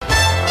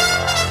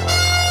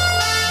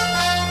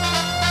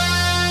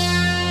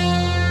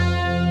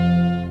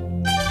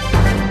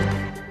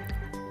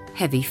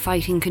Heavy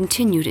fighting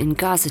continued in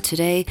Gaza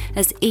today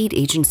as aid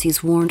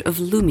agencies warned of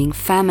looming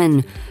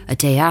famine, a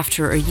day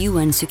after a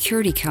UN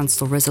Security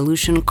Council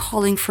resolution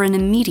calling for an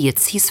immediate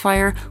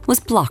ceasefire was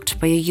blocked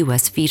by a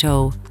US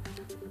veto.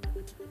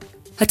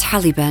 A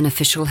Taliban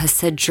official has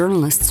said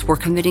journalists were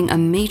committing a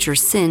major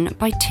sin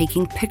by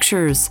taking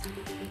pictures.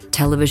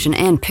 Television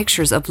and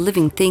pictures of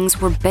living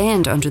things were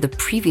banned under the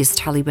previous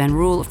Taliban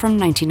rule from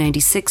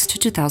 1996 to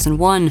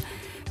 2001,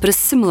 but a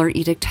similar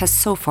edict has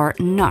so far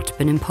not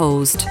been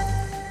imposed.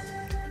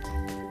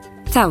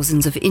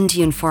 Thousands of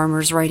Indian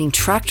farmers riding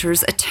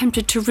tractors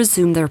attempted to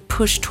resume their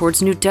push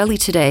towards New Delhi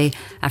today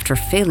after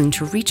failing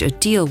to reach a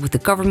deal with the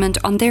government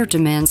on their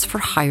demands for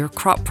higher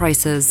crop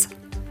prices.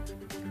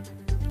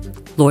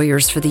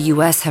 Lawyers for the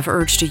US have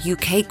urged a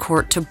UK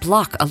court to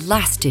block a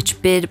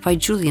last-ditch bid by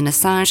Julian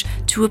Assange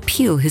to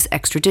appeal his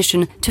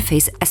extradition to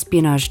face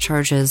espionage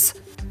charges.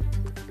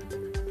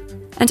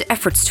 And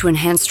efforts to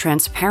enhance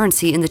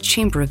transparency in the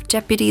Chamber of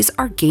Deputies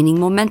are gaining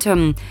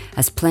momentum,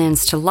 as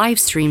plans to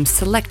live-stream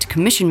select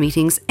commission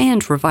meetings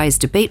and revise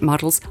debate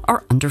models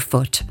are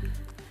underfoot.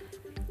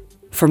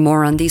 For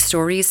more on these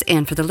stories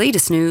and for the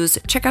latest news,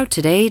 check out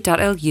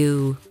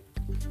today.lu.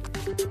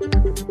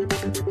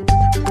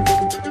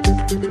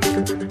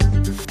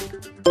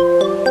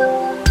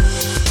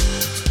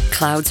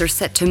 Clouds are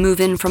set to move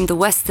in from the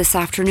west this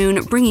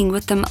afternoon, bringing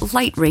with them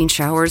light rain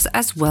showers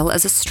as well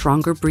as a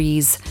stronger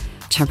breeze.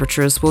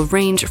 Temperatures will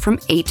range from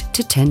 8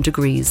 to 10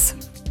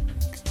 degrees.